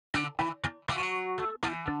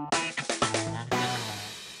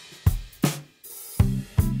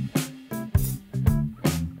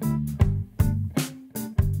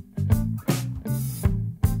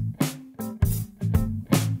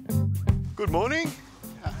morning.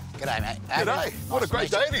 G'day, mate. G'day. What a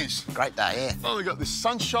great day it is. Great day, yeah. Oh, we've got this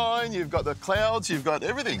sunshine, you've got the clouds, you've got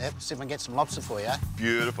everything. Yep, see if I can get some lobster for you, eh?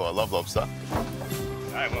 Beautiful. I love lobster.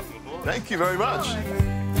 Hey, welcome aboard. Thank you very much.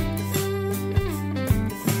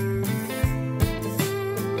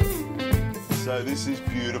 So this is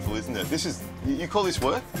beautiful, isn't it? This is, you call this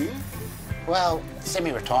work, do you? Well,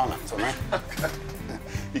 semi-retirement for me. Okay.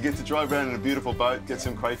 You get to drive around in a beautiful boat, get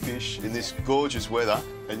some crayfish in this gorgeous weather,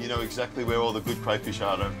 and you know exactly where all the good crayfish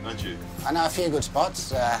are, don't you? I know a few good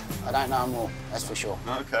spots. I don't know them all, that's for sure.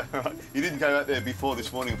 Okay, all right. You didn't go out there before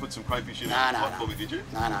this morning and put some crayfish in the pot for me, did you?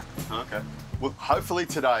 No. Okay. Well, hopefully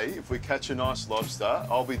today, if we catch a nice lobster,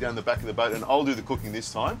 I'll be down the back of the boat and I'll do the cooking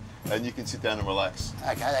this time, and you can sit down and relax.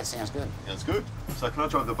 Okay, that sounds good. Sounds good. So can I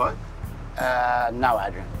drive the boat? No,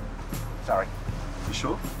 Adrian. Sorry. You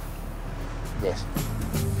sure? Yes.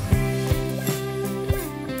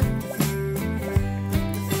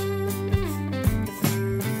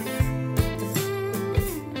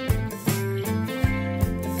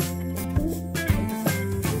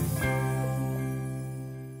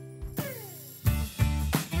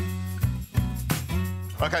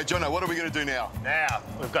 Okay, Jono, what are we going to do now? Now,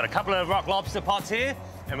 we've got a couple of rock lobster pots here,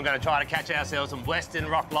 and we're going to try to catch ourselves some Western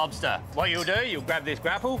rock lobster. What you'll do, you'll grab this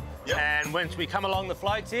grapple, and once we come along the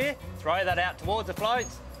floats here, throw that out towards the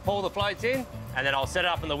floats, pull the floats in, and then I'll set it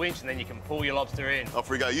up on the winch, and then you can pull your lobster in. Off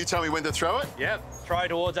we go. You tell me when to throw it? Yep, throw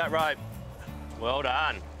towards that rope. Well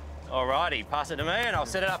done. Alrighty, pass it to me, and I'll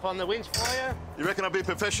set it up on the winch for you. You reckon I'll be a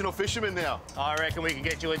professional fisherman now? I reckon we can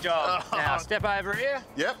get you a job. Now, step over here.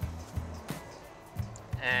 Yep.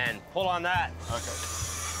 And pull on that. Okay.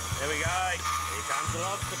 There we go. Here comes the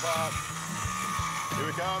lobster pot. Here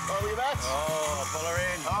we come. Oh, look at that. Oh, pull her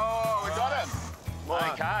in. Oh, we got him.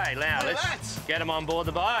 Okay, now let's get him on board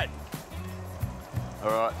the boat.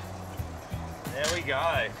 All right. There we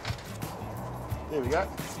go. There we go.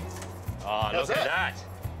 Oh, look at that.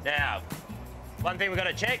 Now, one thing we've got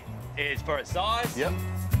to check is for its size. Yep.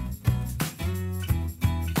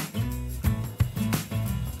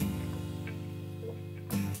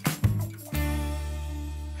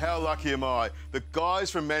 How lucky am I? The guys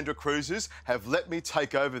from Mandurah Cruises have let me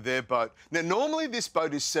take over their boat. Now, normally this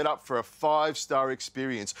boat is set up for a 5-star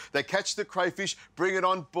experience. They catch the crayfish, bring it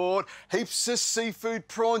on board, heaps of seafood,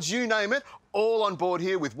 prawns, you name it, all on board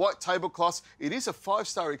here with white tablecloths. It is a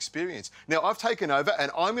 5-star experience. Now, I've taken over and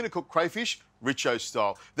I'm going to cook crayfish Richo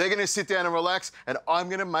style. They're going to sit down and relax, and I'm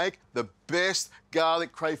going to make the best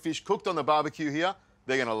garlic crayfish cooked on the barbecue here.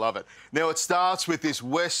 They're going to love it. Now, it starts with this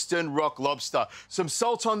Western rock lobster. Some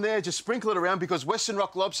salt on there, just sprinkle it around because Western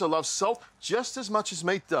rock lobster loves salt just as much as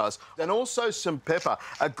meat does. And also some pepper.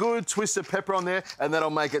 A good twist of pepper on there, and that'll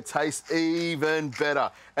make it taste even better.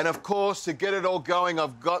 And, of course, to get it all going,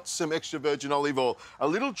 I've got some extra virgin olive oil. A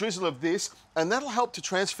little drizzle of this, and that'll help to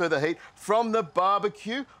transfer the heat from the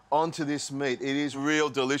barbecue onto this meat. It is real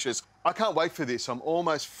delicious. I can't wait for this. I'm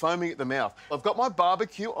almost foaming at the mouth. I've got my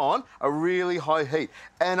barbecue on a really high heat,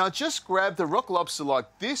 and I just grab the rock lobster like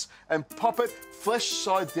this and pop it flesh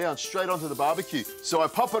side down straight onto the barbecue. So I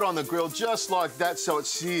pop it on the grill just like that so it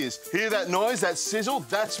sears. Hear that noise, that sizzle?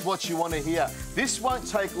 That's what you want to hear. This won't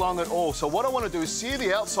take long at all. So what I want to do is sear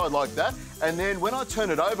the outside like that, and then when I turn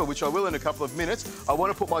it over, which I will in a couple of minutes, I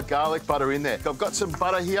want to put my garlic butter in there. I've got some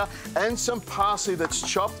butter here and some parsley that's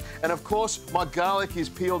chopped, and of course my garlic is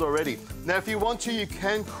peeled already. Now, if you want to, you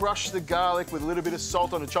can crush the garlic with a little bit of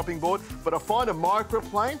salt on a chopping board, but I find a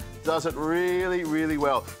microplane does it really, really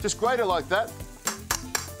well. Just grate it like that.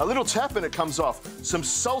 A little tap and it comes off. Some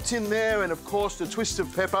salt in there and, of course, a twist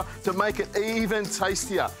of pepper to make it even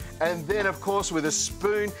tastier. And then, of course, with a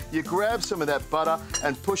spoon, you grab some of that butter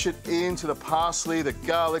and push it into the parsley, the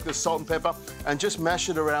garlic, the salt and pepper, and just mash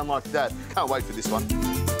it around like that. Can't wait for this one.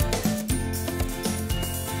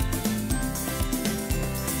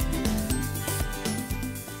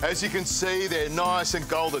 As you can see, they're nice and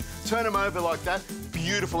golden. Turn them over like that.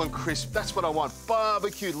 Beautiful and crisp. That's what I want.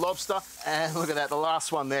 Barbecued lobster. And look at that, the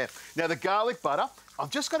last one there. Now, the garlic butter, I've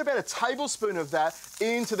just got about a tablespoon of that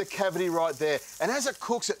into the cavity right there. And as it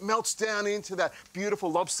cooks, it melts down into that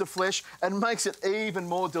beautiful lobster flesh and makes it even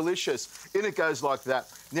more delicious. In it goes like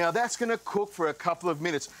that. Now, that's going to cook for a couple of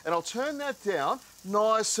minutes. And I'll turn that down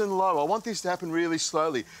nice and low. I want this to happen really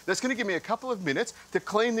slowly. That's going to give me a couple of minutes to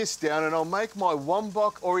clean this down, and I'll make my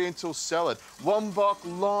wombok oriental salad. Wombok,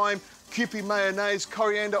 lime, Kewpie mayonnaise,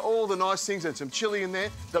 coriander, all the nice things, and some chilli in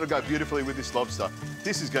there. That'll go beautifully with this lobster.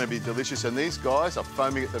 This is going to be delicious, and these guys are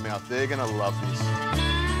foaming at the mouth. They're going to love this.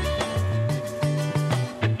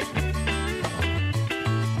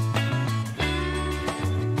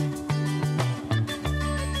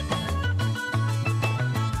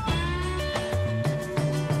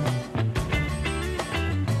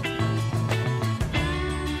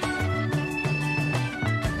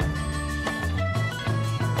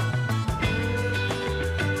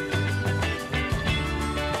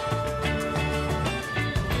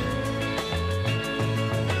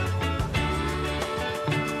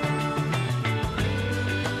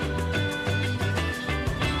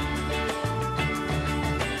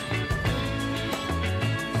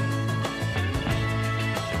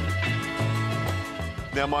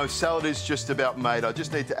 Now, my salad is just about made. I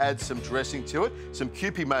just need to add some dressing to it, some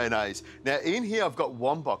Kewpie mayonnaise. Now, in here, I've got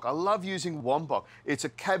wombok. I love using wombok. It's a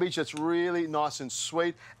cabbage that's really nice and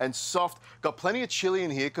sweet and soft. Got plenty of chilli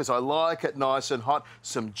in here because I like it nice and hot.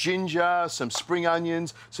 Some ginger, some spring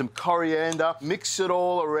onions, some coriander. Mix it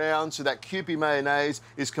all around so that Kewpie mayonnaise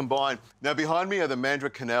is combined. Now, behind me are the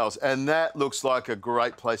Mandurah canals, and that looks like a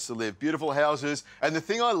great place to live. Beautiful houses. And the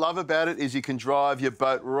thing I love about it is you can drive your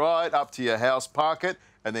boat right up to your house, park it,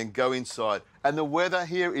 and then go inside. And the weather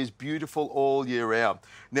here is beautiful all year round.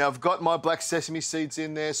 Now, I've got my black sesame seeds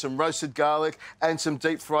in there, some roasted garlic and some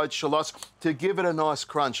deep-fried shallots to give it a nice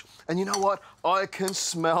crunch. And you know what? I can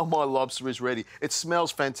smell my lobster is ready. It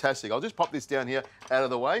smells fantastic. I'll just pop this down here out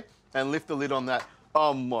of the way and lift the lid on that.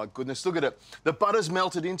 Oh, my goodness, look at it. The butter's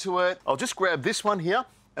melted into it. I'll just grab this one here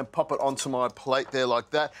and pop it onto my plate there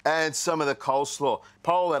like that. And some of the coleslaw.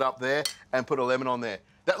 Pile that up there and put a lemon on there.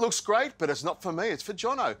 That looks great, but it's not for me, it's for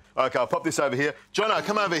Jono. OK, I'll pop this over here. Jono,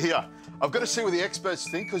 come over here. I've got to see what the experts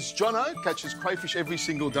think, because Jono catches crayfish every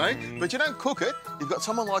single day, but you don't cook it. You've got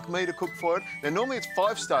someone like me to cook for it. Now, normally it's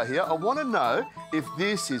 5-star here. I want to know if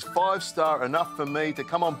this is 5-star enough for me to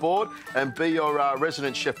come on board and be your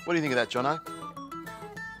resident chef. What do you think of that, Jono?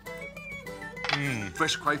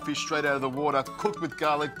 Fresh crayfish straight out of the water, cooked with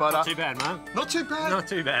garlic butter. Not too bad, mate. Not too bad? Not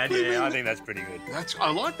too bad, yeah. I think that's pretty good.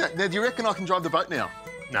 I like that. Now, do you reckon I can drive the boat now?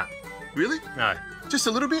 No. Really? No. Just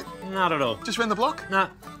a little bit? Not at all. Just round the block? No.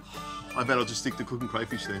 I bet I'll just stick to cooking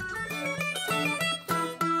crayfish then.